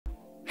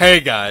Hey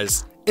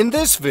guys, in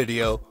this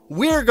video,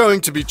 we're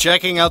going to be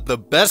checking out the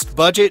best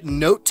budget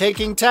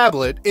note-taking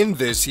tablet in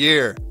this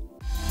year.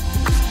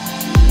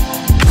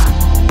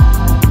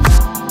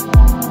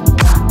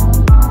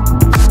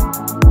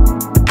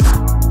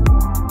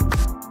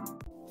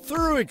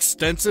 Through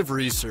extensive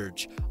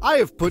research, I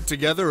have put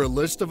together a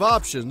list of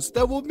options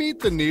that will meet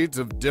the needs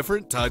of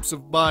different types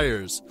of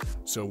buyers.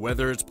 So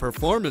whether it's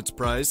performance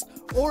price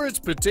or its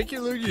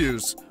particular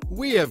use,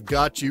 we have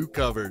got you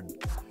covered.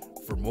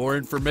 For more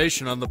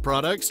information on the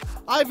products,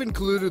 I've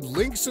included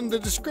links in the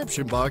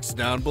description box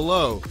down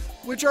below,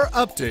 which are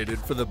updated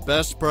for the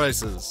best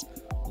prices.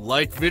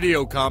 Like,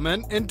 video,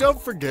 comment, and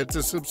don't forget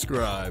to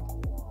subscribe.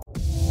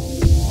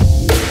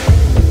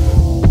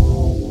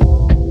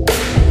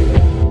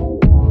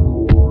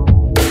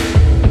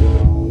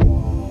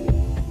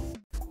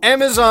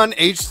 Amazon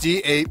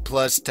HD 8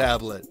 Plus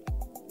tablet.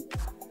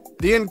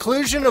 The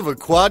inclusion of a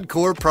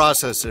quad-core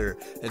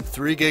processor and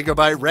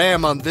 3GB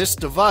RAM on this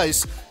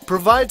device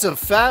provides a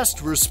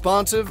fast,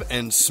 responsive,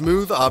 and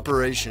smooth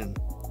operation.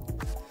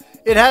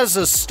 It has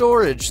a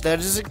storage that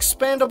is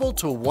expandable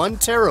to 1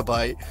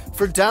 TB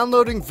for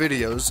downloading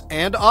videos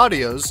and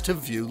audios to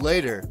view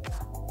later.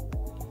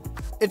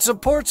 It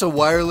supports a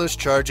wireless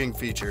charging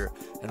feature,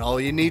 and all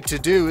you need to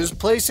do is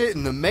place it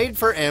in the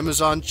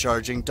made-for-Amazon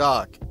charging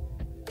dock.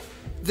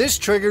 This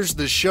triggers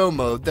the show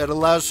mode that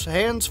allows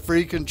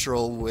hands-free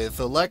control with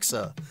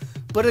Alexa,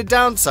 but a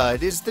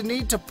downside is the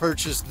need to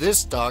purchase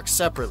this dock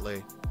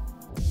separately.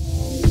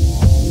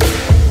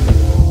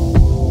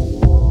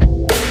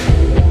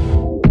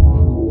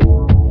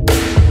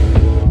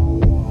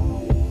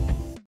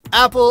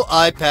 Apple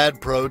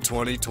iPad Pro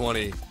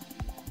 2020.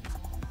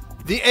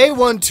 The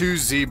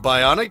A12Z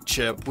Bionic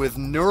chip with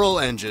neural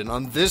engine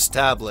on this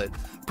tablet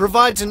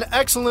provides an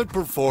excellent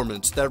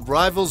performance that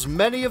rivals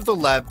many of the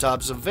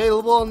laptops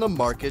available on the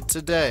market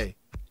today.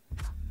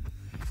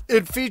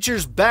 It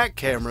features back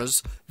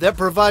cameras that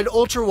provide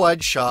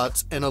ultra-wide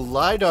shots and a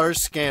LiDAR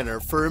scanner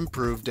for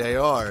improved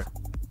AR.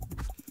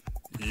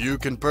 You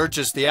can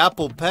purchase the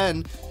Apple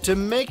Pen to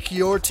make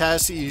your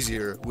tasks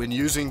easier when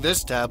using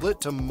this tablet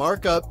to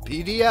mark up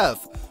PDF,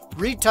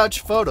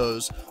 retouch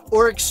photos,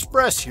 or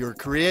express your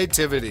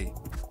creativity.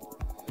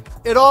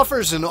 It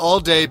offers an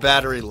all-day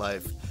battery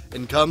life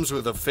and comes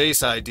with a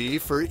Face ID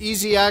for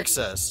easy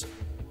access.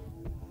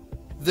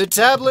 The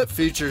tablet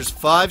features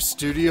 5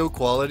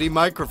 studio-quality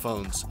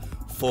microphones,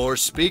 4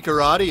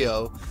 speaker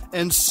audio,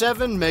 and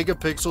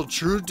 7-megapixel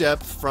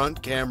true-depth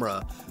front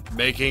camera,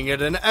 making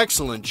it an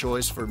excellent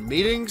choice for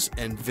meetings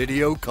and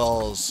video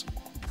calls.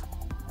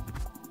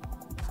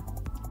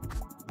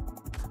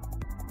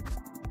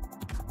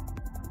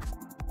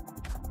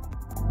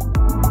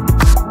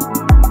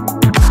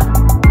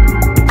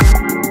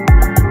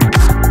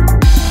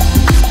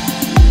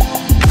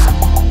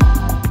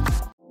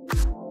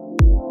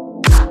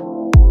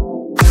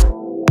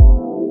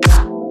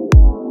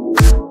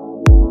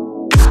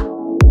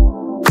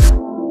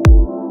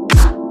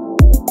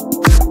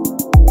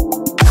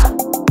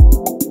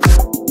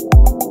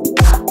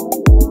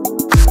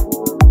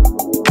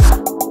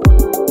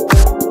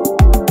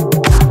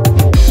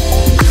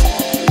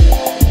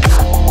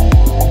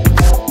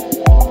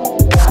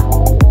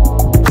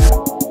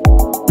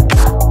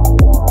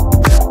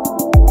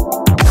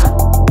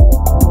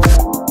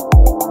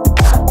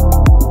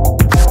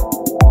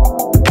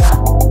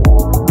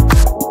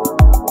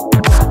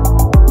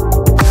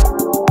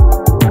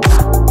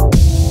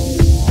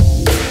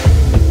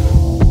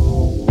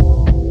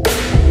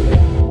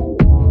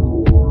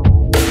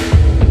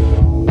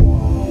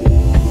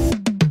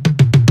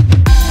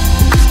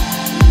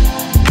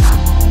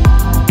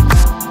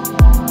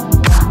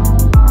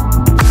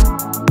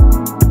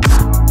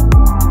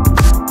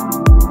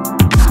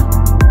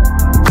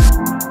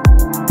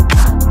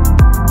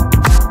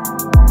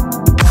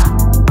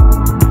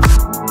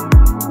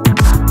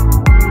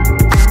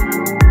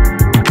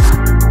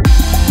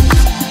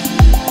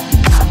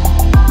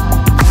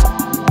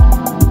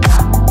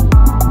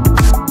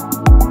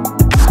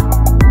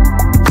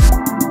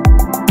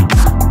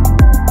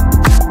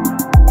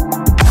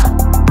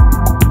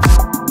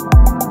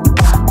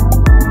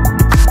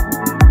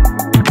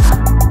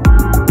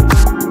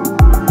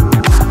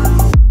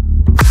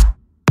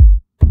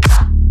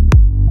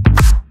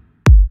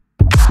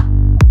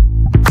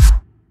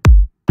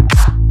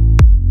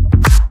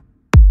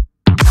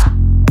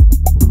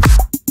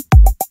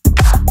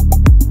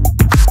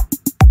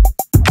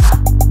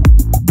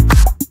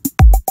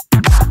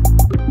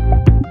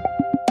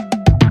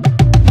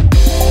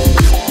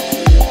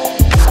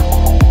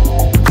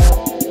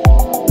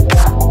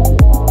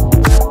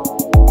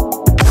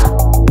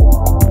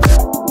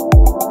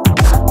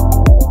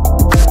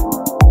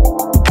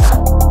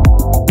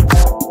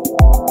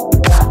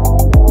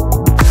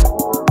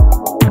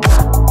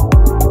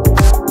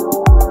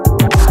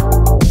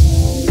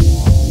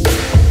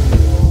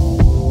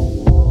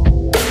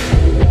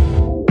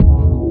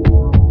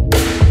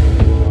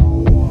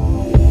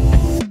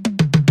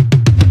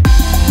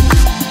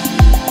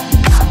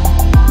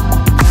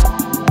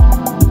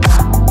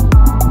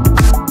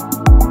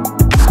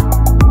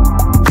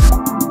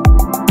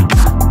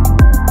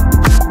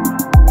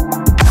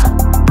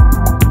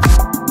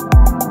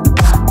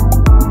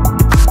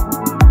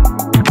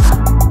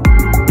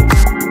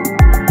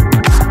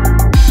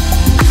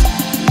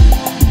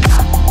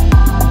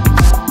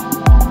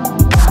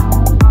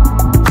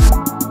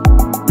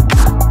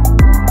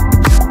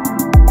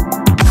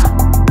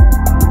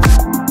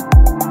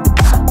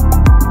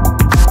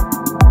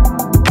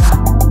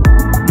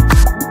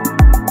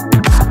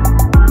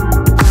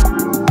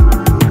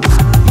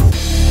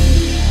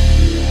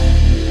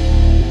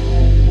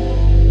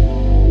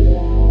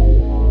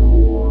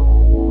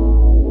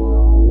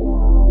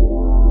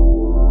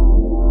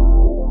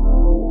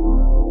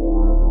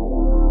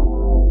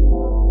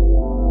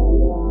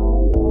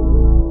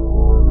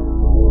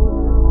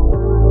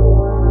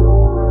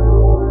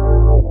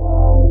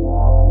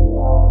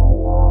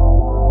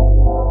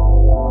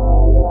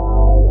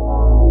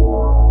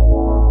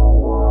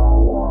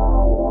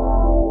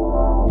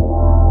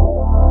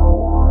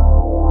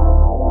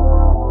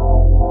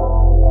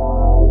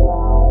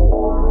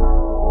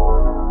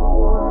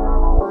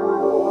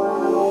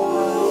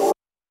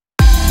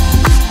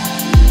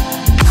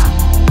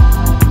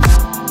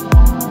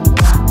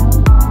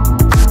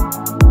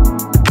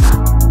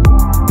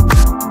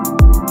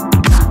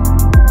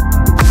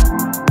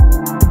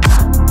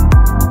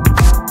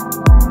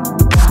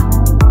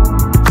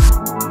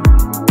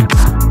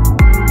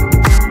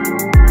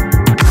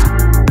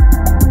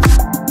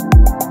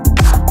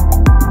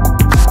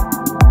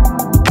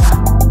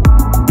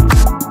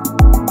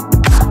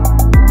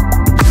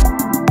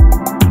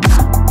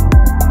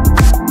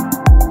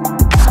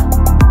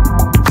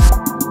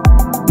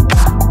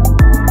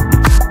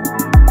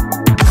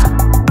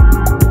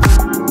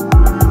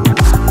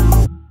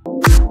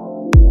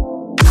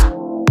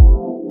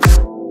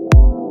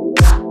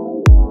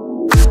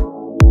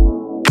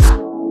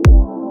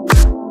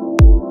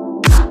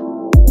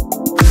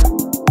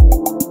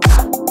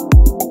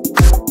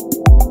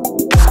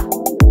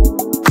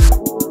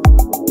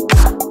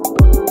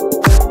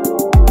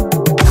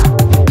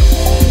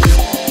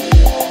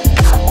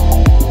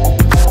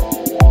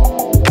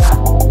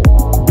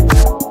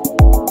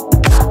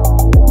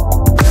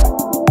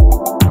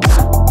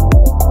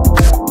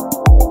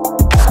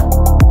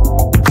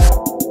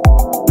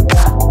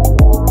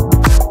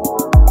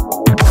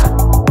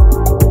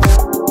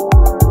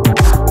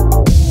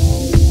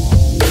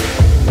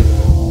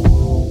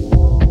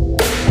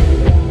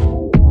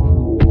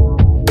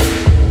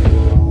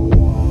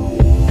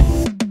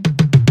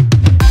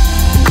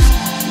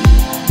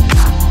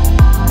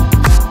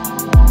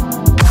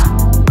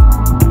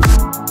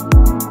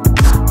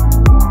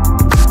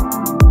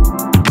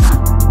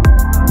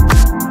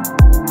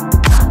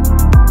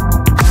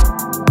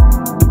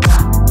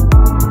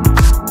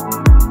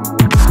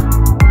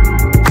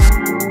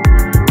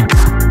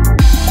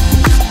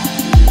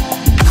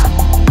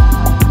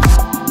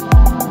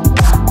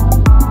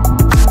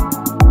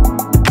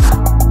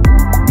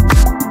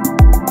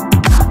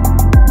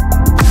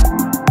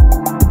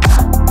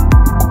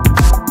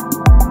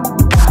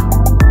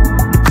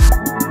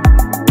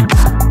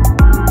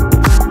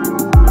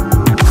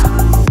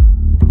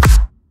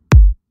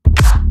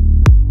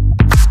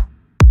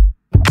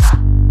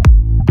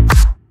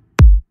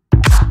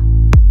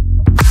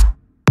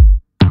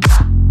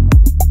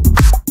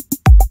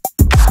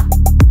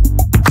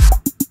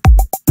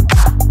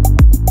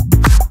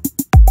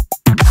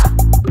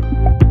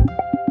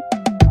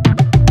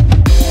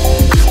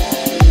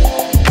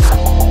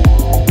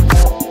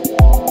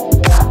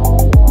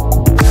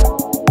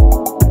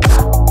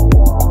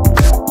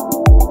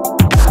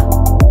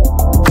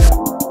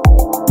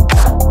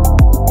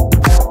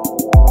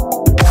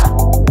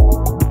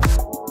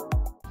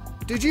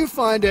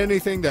 find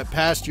anything that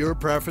passed your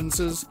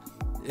preferences?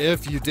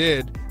 If you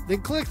did,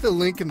 then click the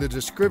link in the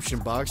description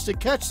box to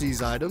catch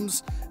these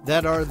items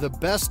that are the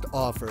best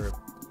offer.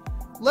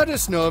 Let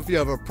us know if you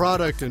have a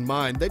product in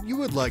mind that you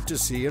would like to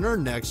see in our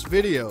next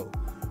video.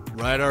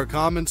 Write our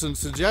comments and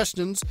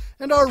suggestions,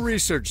 and our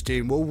research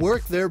team will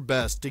work their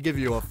best to give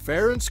you a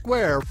fair and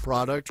square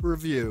product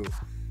review.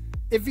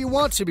 If you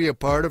want to be a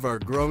part of our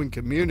growing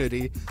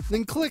community,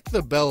 then click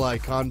the bell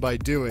icon by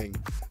doing,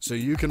 so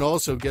you can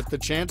also get the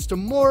chance to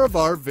more of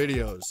our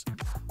videos.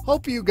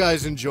 Hope you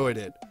guys enjoyed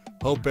it.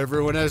 Hope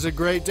everyone has a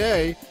great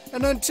day,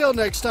 and until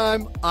next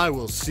time, I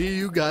will see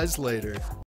you guys later.